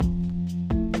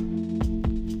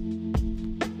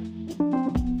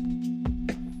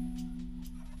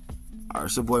Alright,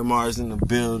 it's your boy Mars in the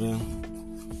building.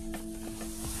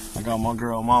 I got my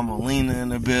girl Mama Lena in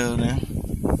the building.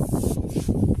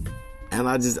 And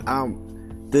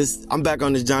I'm back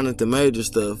on this Jonathan Major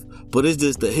stuff, but it's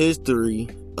just the history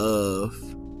of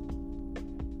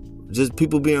just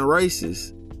people being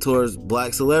racist towards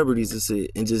black celebrities and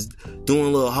shit, and just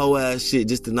doing little hoe ass shit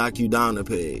just to knock you down a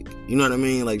peg. You know what I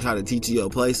mean? Like try to teach you your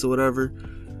place or whatever.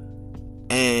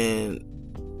 And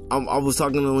I was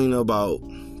talking to Lena about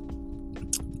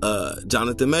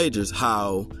Jonathan Majors,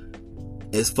 how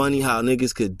it's funny how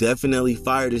niggas could definitely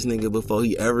fire this nigga before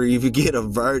he ever even get a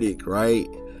verdict, right?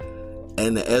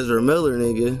 And the Ezra Miller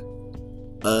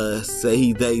nigga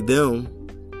say they them,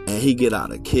 and he get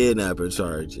out of kidnapping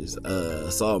charges,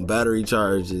 assault and battery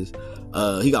charges.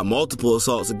 He got multiple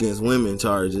assaults against women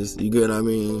charges. You get what I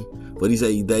mean? But he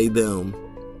say they them.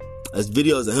 There's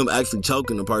videos of him actually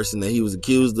choking the person that he was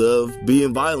accused of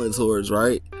being violent towards,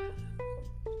 right?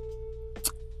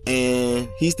 And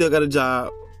he still got a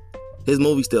job. His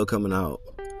movie's still coming out.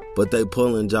 But they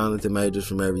pulling Jonathan Majors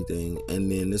from everything. And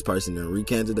then this person then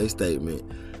recanted their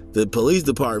statement. The police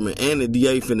department and the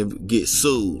DA finna get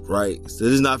sued, right? So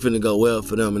this is not finna go well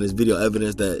for them. And this video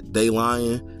evidence that they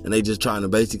lying and they just trying to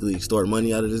basically extort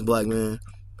money out of this black man.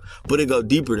 But it go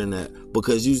deeper than that.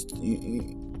 Because you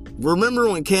remember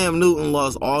when Cam Newton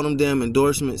lost all them damn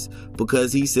endorsements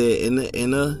because he said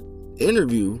in a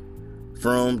interview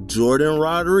from Jourdan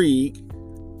Rodrigue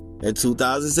in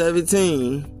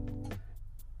 2017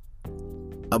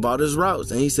 about his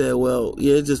routes, and he said, well,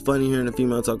 yeah, it's just funny hearing a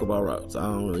female talk about routes. I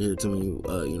don't really hear too many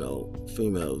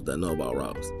females that know about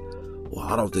routes. Well,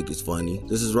 I don't think it's funny.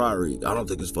 This is Rodrigue. I don't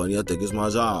think it's funny. I think it's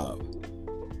my job.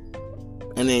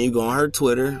 And then you go on her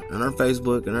Twitter and her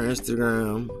Facebook and her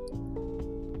Instagram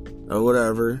or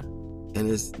whatever,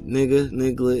 and it's nigga,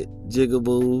 niglet,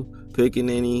 jigaboo,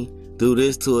 pickaninny, do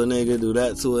this to a nigga, do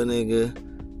that to a nigga.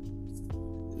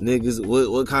 Niggas,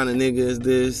 what kind of nigga is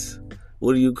this?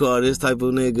 What do you call this type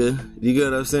of nigga? You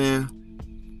get what I'm saying?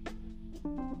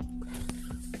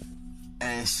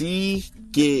 And she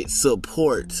gets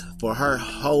support for her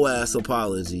whole ass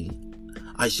apology.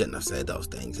 I shouldn't have said those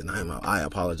things, and I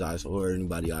apologize for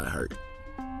anybody I hurt.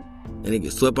 And it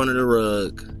gets swept under the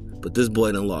rug. But this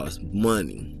boy done lost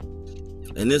money.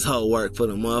 And this hoe work for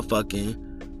the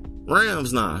motherfucking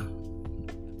Rams now.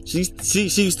 She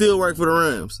still work for the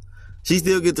Rams. She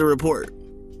still get the report.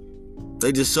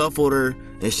 They just shuffled her,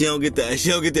 and she don't get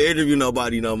to interview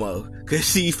nobody no more. Cause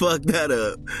she fucked that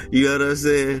up. You know what I'm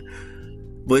saying?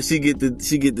 But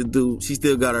she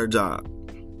still got her job.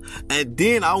 And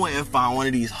then I went and found one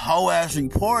of these hoe ass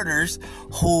reporters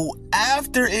who,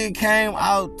 after it came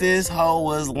out this hoe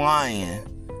was lying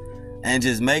and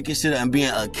just making shit up and being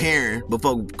a Karen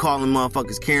before calling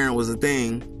motherfuckers Karen was a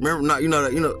thing. Remember, not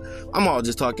I'm all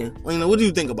just talking. What do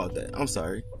you think about that? I'm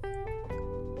sorry.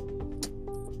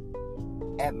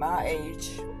 At my age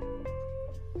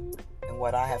and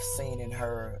what I have seen in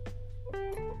her,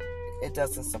 it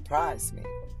doesn't surprise me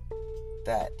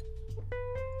that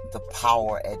the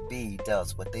power at B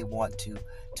does what they want to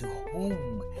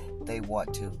whom they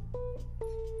want to,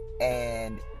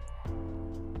 and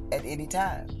at any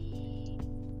time.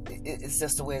 It's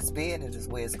just the way it's been, and it's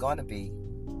the way it's gonna be.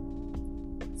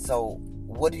 So,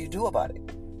 what do you do about it?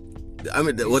 I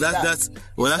mean, that's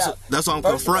why I'm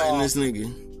confronting this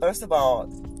nigga. First of all,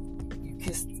 you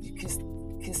kiss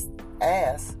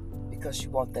ass because you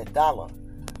want that dollar.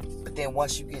 But then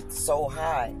once you get so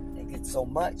high and get so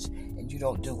much, and you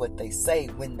don't do what they say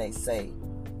when they say,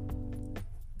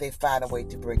 they find a way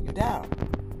to bring you down.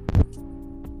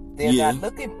 They're not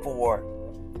looking for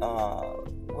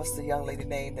what's the young lady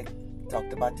name that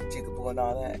talked about the jigaboo and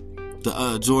all that? The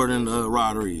Jourdan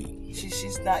Rodrigue.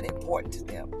 She's not important to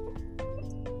them.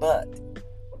 But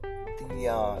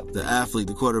the athlete,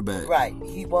 the quarterback. Right,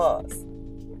 he was.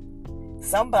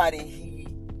 Somebody he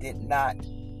did not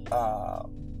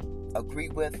agree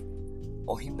with,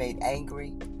 or he made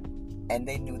angry, and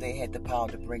they knew they had the power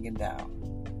to bring him down.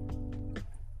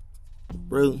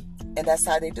 Really? And that's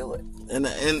how they do it. And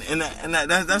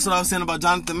that's what I was saying about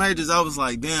Jonathan Majors. I was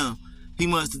like, damn, he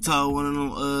must have told one of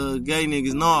them gay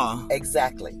niggas, nah.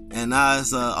 Exactly. And now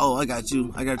it's, I got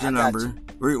you. I got your number.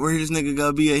 Where this nigga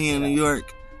gonna be at here in New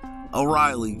York?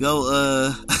 O'Reilly. Go,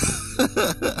 girl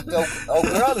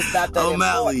is not that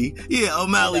O'Malley. important. Yeah,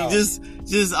 O'Malley. Just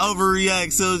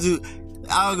overreact. So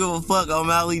I don't give a fuck,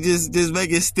 O'Malley. Just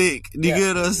make it stick. You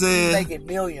get what I'm saying? He's making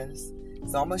millions.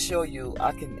 So I'm gonna show you.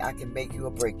 I can make you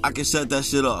or break you. I can shut that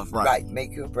shit off, right? Right,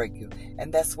 make you or break you,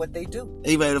 and that's what they do.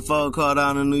 He made a phone call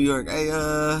down in New York. Hey,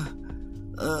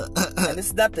 and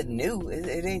it's nothing new.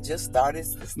 It ain't just started.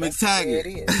 It's McTaggart. it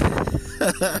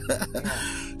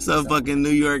is. Some fucking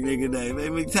New York nigga name. Hey,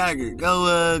 McTaggart,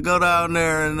 go down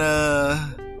there and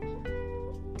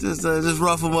just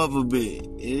rough him up a bit.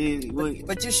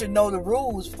 But you should know the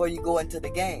rules before you go into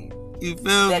the game. You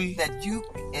feel me? That you,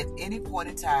 at any point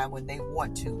in time when they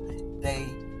want to, they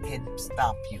can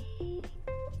stop you.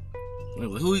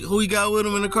 Who he got with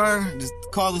him in the car? Just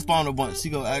call his phone a bunch. She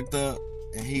gonna act up,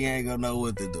 and he ain't gonna know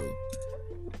what to do.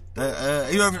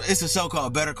 It's a show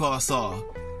called Better Call Saul.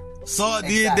 Saul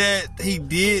did that. He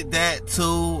did that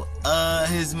to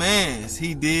his mans.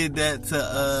 He did that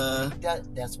to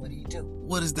That's what he do.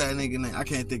 What is that nigga name? I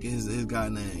can't think of his guy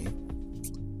name.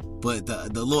 But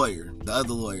the lawyer, the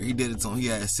other lawyer, he did it to him. He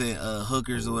had sent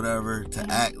hookers or whatever to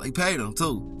act like, paid them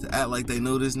too, to act like they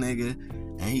knew this nigga,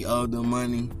 and he owed them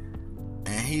money.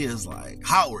 And he is like,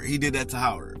 Howard, he did that to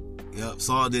Howard. Yep,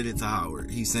 Saul did it to Howard.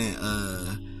 He sent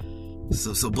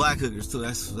so black hookers too.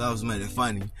 That was made it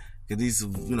funny. Cause these,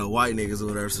 white niggas or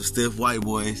whatever, some stiff white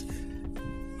boys,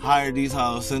 hired these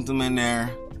hoes, sent them in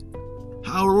there.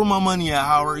 Howard, where my money at,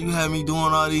 Howard? You had me doing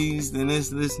all these, and this.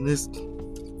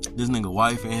 This nigga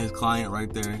wife and his client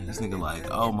right there. This nigga like,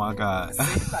 oh my God. It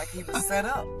seems like he was set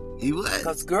up. He was.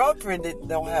 Because girlfriend didn't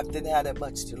have that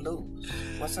much to lose.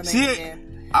 What's her name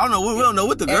again? I don't know. We don't know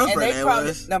what the girlfriend name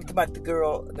was. I'm talking about the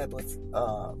girl that was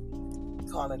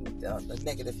calling the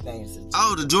negative names.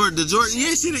 Oh, the Jourdan.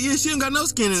 Yeah, she ain't got no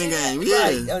skin in the game.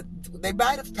 Yeah. Right. They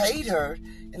might have paid her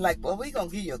and like, well, we gonna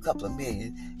give you a couple of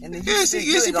million. And then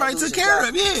she probably took care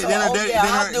of it.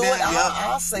 Yeah. So,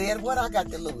 I'll say it. What I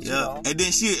got to lose,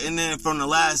 And then from the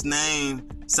last name,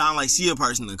 sound like she a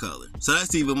person of color. So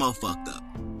that's even more fucked up.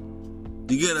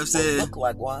 You get what I'm saying? Look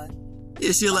like one.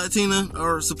 Yeah, she a Latina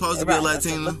or supposed to be a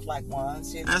Latina. Look like one.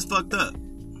 That's fucked up.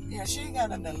 Yeah, she ain't got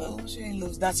nothing to lose. She ain't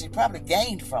lose nothing. She probably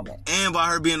gained from it. And by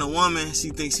her being a woman,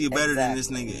 she thinks she's better than this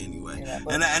nigga anyway. Yeah,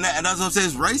 and that's what I'm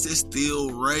saying. Race is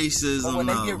still racism. But when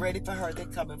they get ready for her, they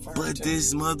coming for her too. But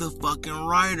this motherfucking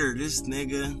writer, this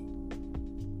nigga,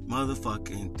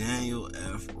 motherfucking Daniel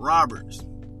F. Roberts.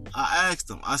 I asked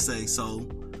him. I say, so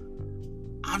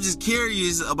I'm just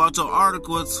curious about your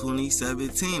article in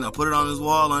 2017. I put it on his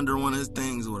wall under one of his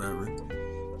things or whatever.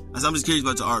 I said, I'm just curious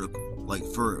about your article. Like,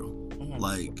 for real.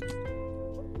 Like,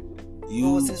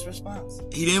 what was his response?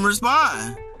 He didn't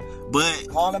respond. But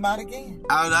call him out again.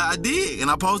 I did.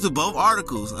 And I posted both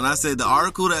articles. And I said the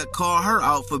article that called her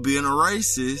out for being a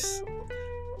racist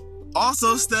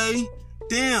also stay,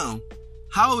 damn,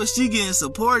 how is she getting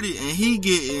supported and he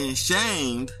getting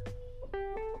shamed?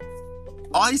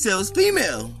 All he said was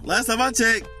female. Last time I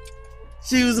checked,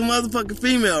 she was a motherfucking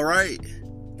female, right?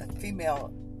 That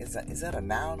female, is that a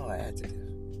noun or an adjective?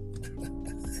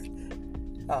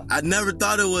 I never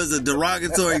thought it was a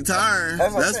derogatory term.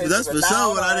 That's for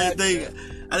sure, but I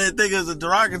didn't think it was a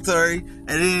derogatory. And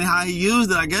then how he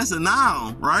used it, I guess a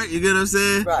noun, right? You get what I'm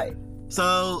saying? Right.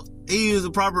 So he used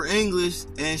the proper English,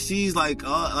 and she's like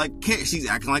she's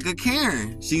acting like a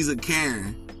Karen. She's a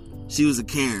Karen. She was a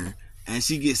Karen, and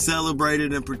she gets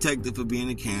celebrated and protected for being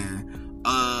a Karen.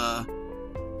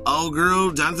 Old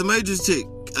girl, Jonathan Majors chick,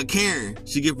 a Karen.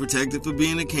 She get protected for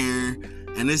being a Karen.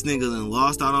 And this nigga done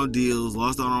lost out on deals,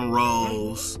 lost out on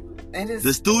roles.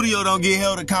 The studio don't get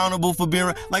held accountable for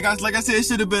being... Like I said, it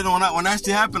should have been when that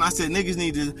shit happened. I said, niggas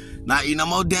need to not eat no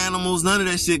more Danimals, none of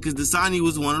that shit. Because Dasani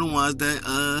was one of the ones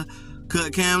that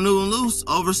cut Cam Newton loose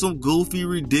over some goofy,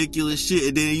 ridiculous shit.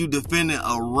 And then you defending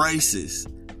a racist.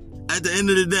 At the end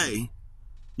of the day,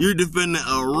 you're defending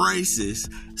a racist.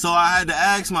 So I had to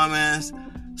ask my mans,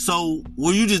 so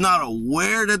were you just not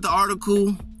aware that the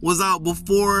article was out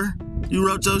before you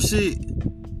wrote your shit?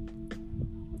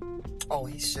 Oh,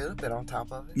 he should have been on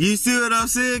top of it. You see what I'm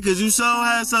saying? Because you sure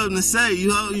had something to say.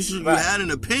 You had an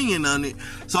opinion on it.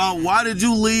 So why did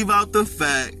you leave out the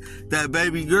fact that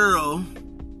baby girl...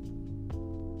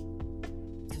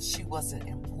 Because she wasn't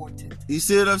important. You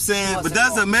see what I'm saying? But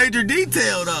that's a major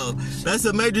detail, though. That's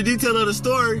a major detail of the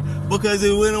story because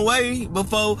it went away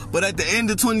before. But at the end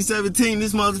of 2017,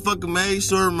 this motherfucker made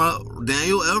sure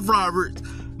Daniel F. Roberts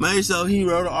made sure he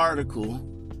wrote an article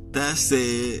that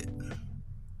said,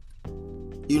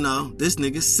 this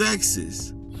nigga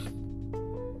sexist.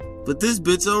 But this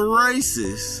bitch a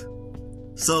racist.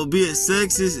 So being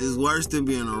sexist is worse than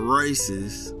being a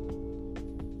racist.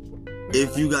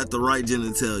 If you got the right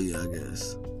genitalia, I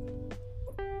guess.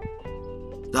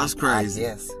 That's crazy.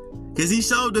 Yes. Cause he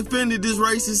sure defended this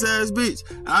racist ass bitch.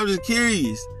 I'm just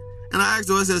curious. And I asked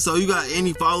him, I said, so you got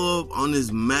any follow-up on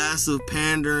this massive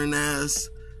pandering ass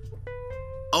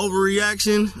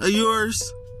overreaction of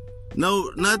yours?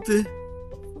 No, nothing?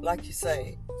 Like you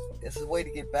say, it's a way to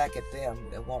get back at them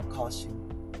that won't cost you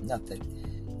nothing.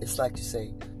 It's like you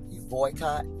say, you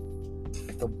boycott,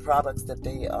 the products that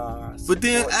they are. But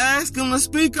then ask him to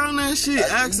speak on that shit.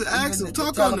 Ask him,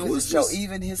 talk on it. What's show,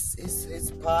 even his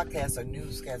podcast or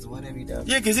newscast, whatever he does.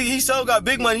 Yeah, because he so got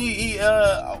big money.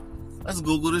 Let's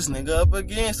Google this nigga up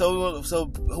again. So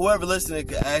whoever listening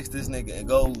can ask this nigga and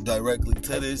go directly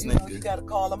to this nigga. You gotta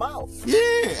call him out.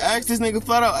 Yeah, ask this nigga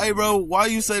flat out. Hey, bro, why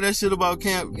you say that shit about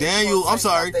Camp Daniel? I'm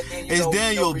sorry, it's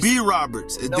Daniel B.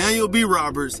 Roberts. It's Daniel B.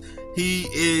 Roberts. He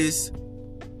is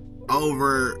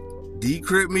over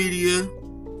Decrypt Media,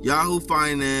 Yahoo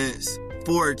Finance,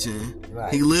 Fortune.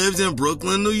 Right. He lives in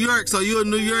Brooklyn, New York. So you a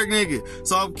New York nigga.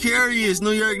 So I'm curious,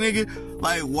 New York nigga,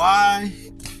 like why?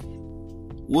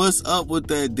 What's up with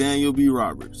that Daniel B.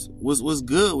 Roberts? What's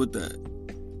good with that?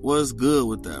 What's good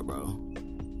with that, bro?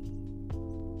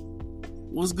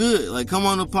 What's good? Like, come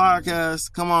on the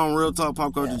podcast. Come on, Real Talk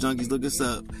Pop Culture Junkies. Look us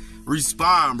up.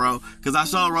 Respond, bro. Because I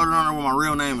saw wrote it on there with my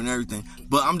real name and everything.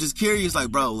 But I'm just curious, like,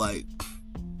 bro, like...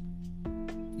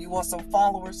 You want some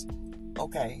followers?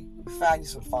 Okay. Find you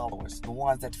some followers. The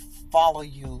ones that follow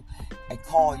you and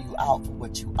call you out for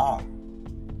what you are.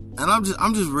 And I'm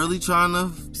just really trying to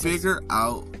figure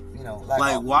out, you know,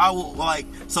 like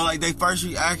their first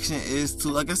reaction is to,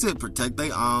 like I said, protect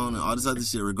their own and all this other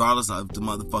shit, regardless of the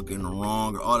motherfucker in the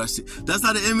wrong or all that shit. That's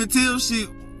how the Emmett Till shit.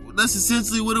 That's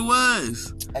essentially what it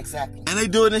was. Exactly. And they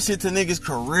doing this shit to niggas'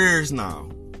 careers now.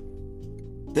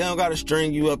 They don't gotta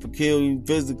string you up and kill you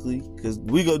physically, cause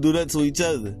we go do that to each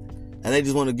other. And they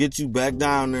just want to get you back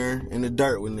down there in the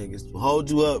dirt with niggas, hold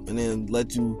you up, and then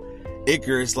let you.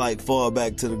 Icarus like fall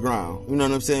back to the ground. You know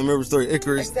what I'm saying? Remember the story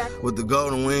Icarus with the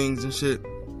golden wings and shit.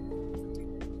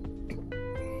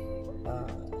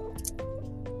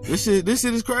 This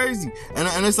shit is crazy,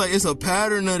 and it's like it's a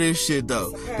pattern of this shit though.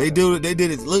 They did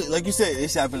it. Look, like you said,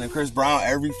 it's happening to Chris Brown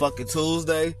every fucking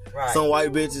Tuesday. Right. Some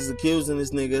white bitch is accusing this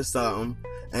nigga of something,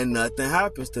 and nothing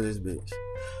happens to this bitch.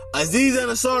 Aziz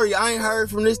Ansari, I ain't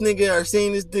heard from this nigga or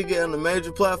seen this nigga on a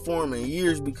major platform in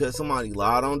years because somebody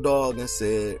lied on Dog and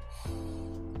said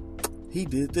he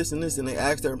did this and this, and they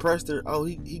asked her and pressed her. Oh,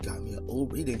 he got me an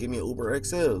Uber. He didn't give me an Uber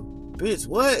XL. Bitch,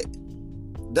 what?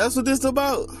 That's what this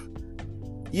about.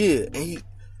 Yeah, and he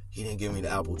didn't give me the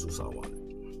apple juice I wanted.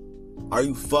 Are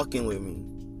you fucking with me?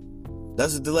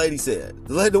 That's what the lady said.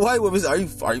 The white woman said, are you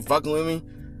fucking with me?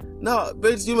 No,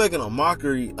 bitch, you making a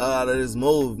mockery out of this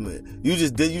movement. You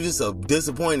just a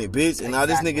disappointed bitch, and now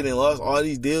this nigga done lost all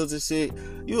these deals and shit.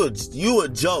 You a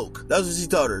joke. That's what she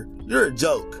told her. You're a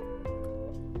joke.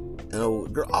 And a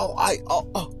girl,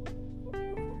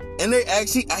 and they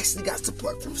actually got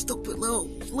support from stupid little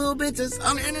bitches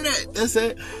on the internet that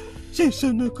said she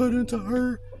shouldn't have cut into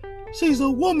her. She's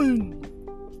a woman.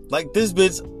 Like this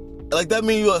bitch, like that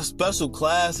mean you a special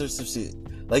class or some shit.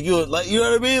 Like you know what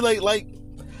I mean? Like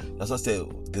that's what I said.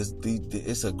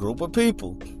 It's a group of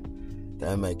people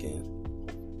that are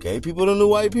making gay people the new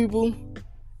white people,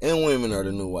 and women are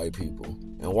the new white people.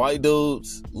 And white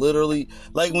dudes, literally,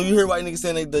 like when you hear white niggas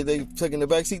saying they taking the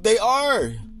backseat, they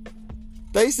are.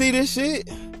 They see this shit.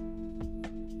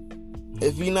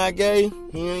 If he not gay,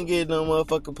 he ain't getting no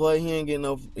motherfucking play. He ain't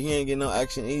getting no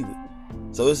action either.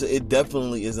 So it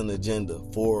definitely is an agenda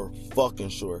for fucking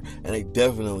sure. And they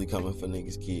definitely coming for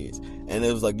niggas' kids. And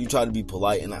it was like you try to be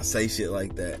polite and not say shit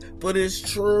like that, but it's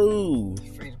true.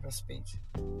 Freedom of speech.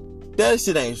 That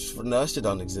shit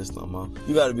don't exist no more.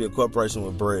 You got to be a corporation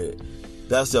with bread.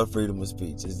 That's your freedom of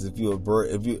speech. Is and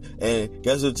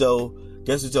guess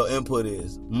what your input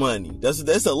is? Money. That's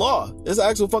a law. It's an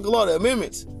actual fucking law. The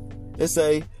amendments. It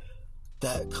say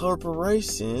that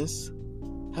corporations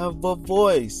have a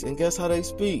voice, and guess how they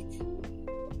speak?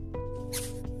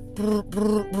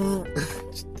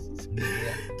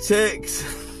 Checks.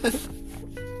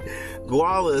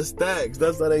 Guala stacks.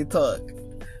 That's how they talk.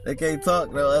 They can't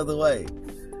talk no other way.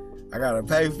 I gotta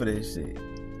pay for this shit.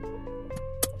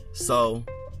 So,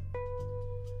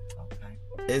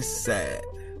 it's sad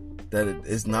that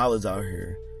it's knowledge out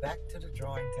here. Back to the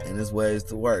drawing table. And there's ways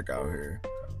to work out here.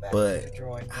 But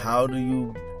how do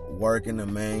you work in the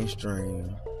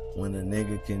mainstream when a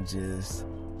nigga can just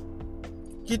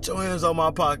get your hands on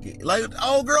my pocket? Like,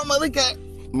 oh girl,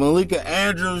 Malika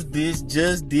Andrews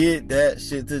just did that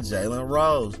shit to Jalen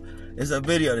Rose. It's a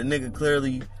video. The nigga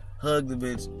clearly hugged the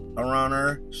bitch around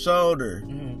her shoulder.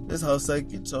 Mm-hmm. This hoe say,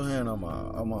 get your hand on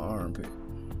my armpit.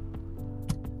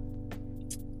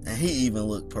 And he even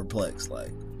looked perplexed,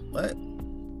 like, what?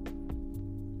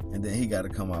 And then he got to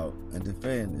come out and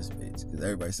defend this bitch because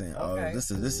everybody's saying, "Oh,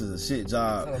 this is a shit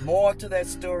job." So the moral to that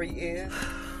story is,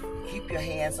 keep your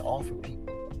hands off of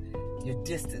people. Your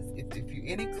distance. If you're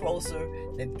any closer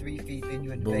than 3 feet, then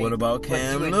you invade. But what about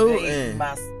Cam Newton?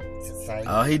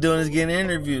 All he doing is getting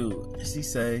interviewed. And she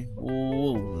say,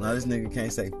 "Ooh, now this nigga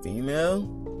can't say female."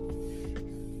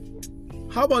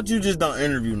 How about you just don't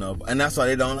interview nobody? And that's why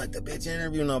they don't let the bitch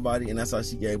interview nobody. And that's why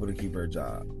she able to keep her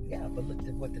job. Yeah, but look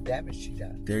at what the damage she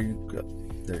done. There you go.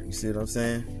 There, you see what I'm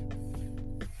saying?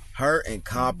 Her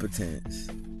incompetence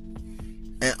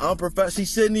and unprofessional. She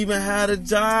shouldn't even have a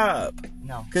job.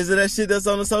 No, because of that shit that's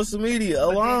on the social media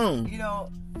alone. Then, you know,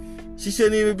 she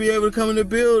shouldn't even be able to come in the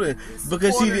building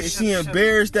because she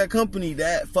embarrassed that company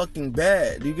that fucking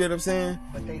bad. Do you get what I'm saying?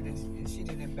 But she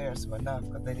didn't embarrass them enough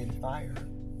because they didn't fire her.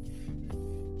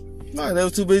 No, they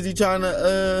was too busy trying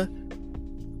to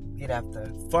get after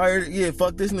fire. Yeah,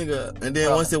 fuck this nigga up. And then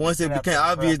once it became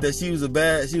obvious that she was a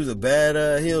bad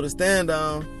hill to stand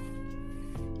on,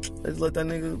 they just let that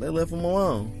nigga. They left him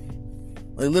alone.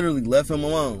 They literally left him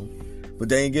alone, but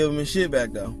they ain't give him his shit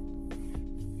back though.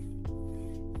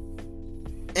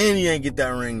 And he ain't get that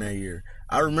ring that year.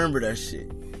 I remember that shit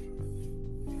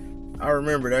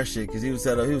because he was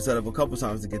set up a couple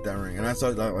times to get that ring, and I saw,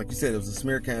 like you said, it was a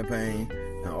smear campaign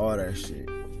and all that shit.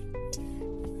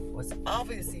 Was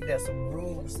obviously there's some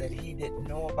rules that he didn't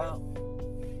know about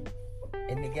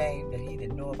in the game that he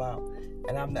didn't know about,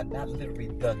 and I'm not literally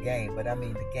the game, but I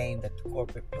mean the game that the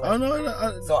corporate plays. Oh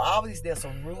no, so obviously there's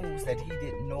some rules that he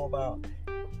didn't know about,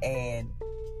 and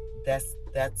that's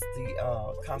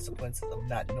the consequences of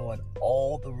not knowing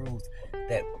all the rules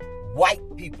that white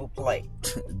people play.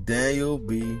 Daniel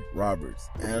B. Roberts,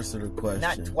 answer the question.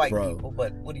 Not white bro. people,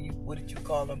 but what did you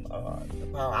call them? The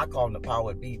power. I call them the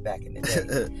power B back in the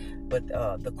day. But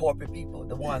the corporate people,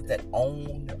 the ones that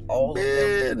owned all of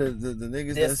them. The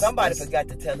niggas. There's somebody forgot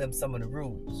to tell him some of the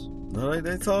rules. No,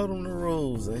 they told him the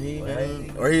rules,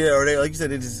 and or they like you said,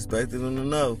 they just expected him to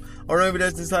know. Or maybe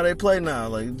that's just how they play now.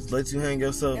 Like just let you hang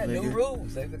yourself. Yeah, nigga. new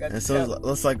rules. They forgot. And so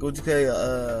it's like what you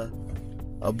call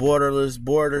a borderless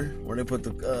border where they put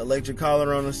the electric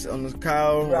collar on the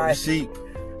cow or the sheep.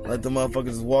 Let the motherfuckers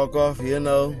just walk off. You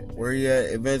know where he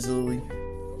at eventually.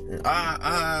 And,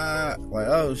 like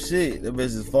oh shit, that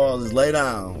bitch just falls, just lay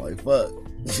down. Like fuck,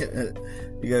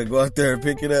 you gotta go out there and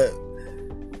pick it up.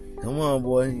 Come on,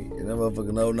 boy. And that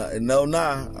motherfucker no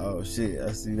nah. Oh shit,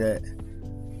 I see that.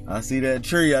 I see that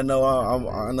tree. I know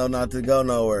I know not to go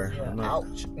nowhere. Yeah,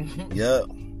 ouch. Yep.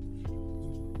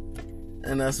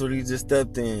 And that's what he just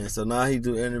stepped in. So now he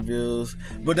do interviews.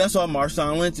 But that's why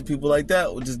Marshawn Lynch and people like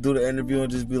that would just do the interview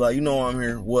and just be like, you know I'm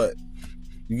here. What?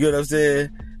 You get what I'm saying?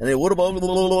 And then what about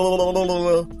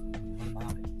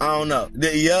I don't know.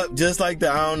 Yep, just like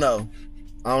that. I don't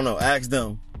know. Ask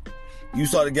them. You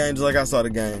saw the game just like I saw the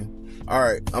game.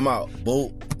 Alright, I'm out.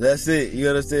 Boop. That's it. You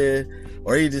know what I'm saying?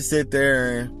 Or he just sit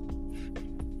there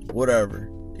and whatever.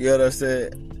 You know what I'm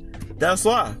saying? That's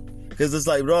why. Because it's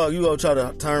like, dog, you gonna try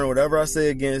to turn whatever I say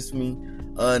against me.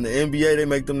 In the NBA, they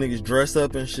make them niggas dress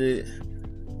up and shit.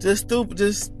 Just stupid.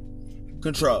 Just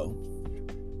control.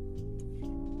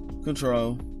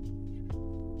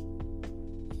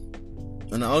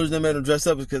 And the only reason they made them dress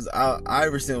up is because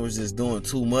Iverson was just doing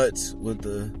too much with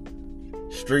the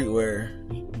streetwear.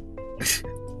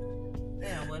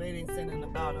 Damn, well, they didn't say nothing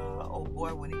about old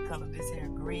boy when he colored his hair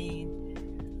green,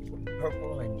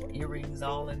 purple, and earrings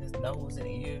all in his nose and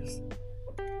ears.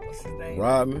 What's his name?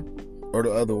 Rodman, or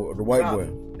the white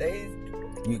Rodman.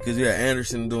 boy. Because you had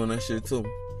Anderson doing that shit too.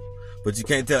 But you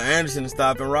can't tell Anderson to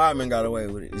stop and Rodman got away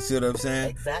with it. You see what I'm saying?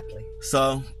 Exactly.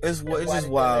 So it's just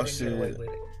wild shit.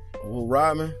 Well,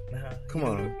 Rodman, come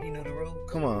on. He knew the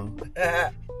rules. Come on.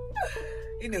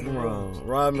 He knew the rules.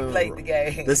 Rodman He played the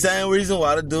game. The same reason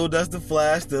why the dude that's the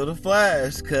Flash still the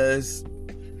Flash, cause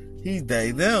he's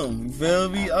they them. You feel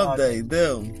me? I'm they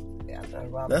them. Yeah,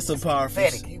 that's some powerful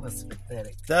shit. He was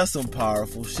pathetic. That's some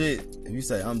powerful shit. If you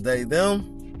say I'm they them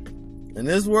in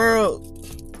this world,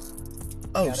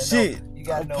 oh shit,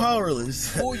 I'm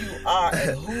powerless. Who you are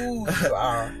and who you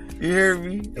are. You hear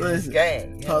me? Listen,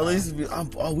 gang, police would be,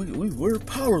 we're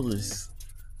powerless.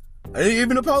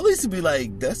 Even the police would be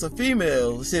like, that's a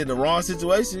female. Shit, in the wrong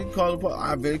situation, call the police.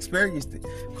 I've been experienced it.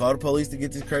 Call the police to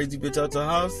get this crazy bitch out your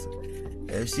house.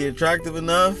 If she attractive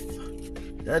enough,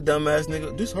 that dumbass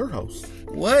nigga, this her house.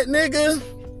 What, nigga?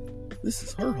 This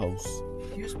is her house.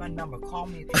 Here's my number. Call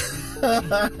me if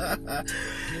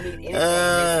you need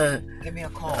anything. Give me a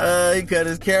call. He cut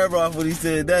his camera off when he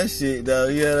said that shit, though.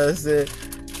 You know what I said?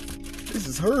 This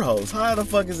is her house. How the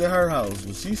fuck is it her house?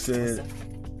 Well, she said,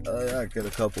 I got a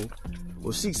couple.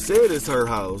 Well, she said it's her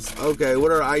house. Okay,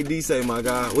 what her ID say, my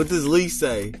guy? What does lease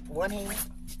say? What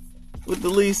the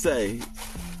lease say?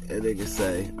 And they can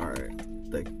say, all right.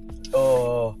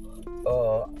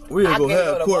 We're gonna go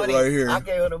have court money, right here. I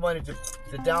gave her the money to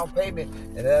down payment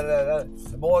and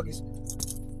the mortgage.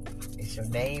 And Is your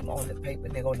name on the paper,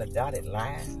 nigga, on the dotted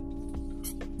line?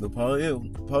 The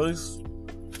police,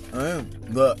 I am.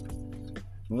 But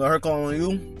you got her calling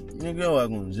you, nigga, you're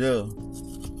going to jail.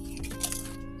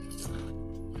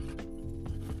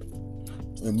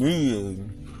 Immediately.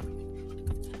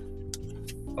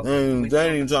 Okay, they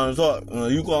ain't even trying to talk.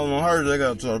 You calling on her, they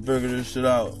got to try to figure this shit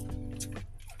out.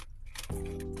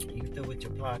 You still with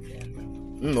your podcast?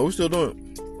 No, we still doing it.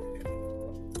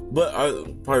 But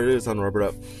part of this time to wrap it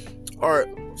up. Alright,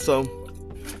 so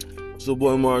it's your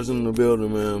boy Mars in the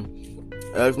building, man.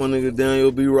 Ask my nigga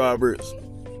Daniel B. Roberts.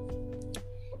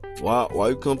 Why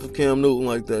you come for Cam Newton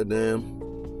like that, damn?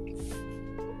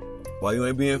 Why you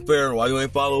ain't being fair? Why you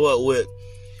ain't follow up with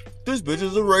this bitch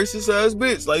is a racist ass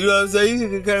bitch? Like, you know what I'm saying? You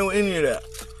could came with any of that.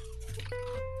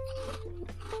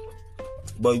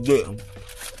 But you didn't.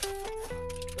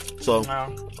 So,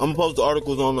 I'm gonna post the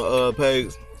articles on the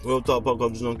page. Real Talk Pop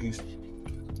Culture Junkies.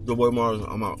 Your boy Mars,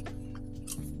 I'm out.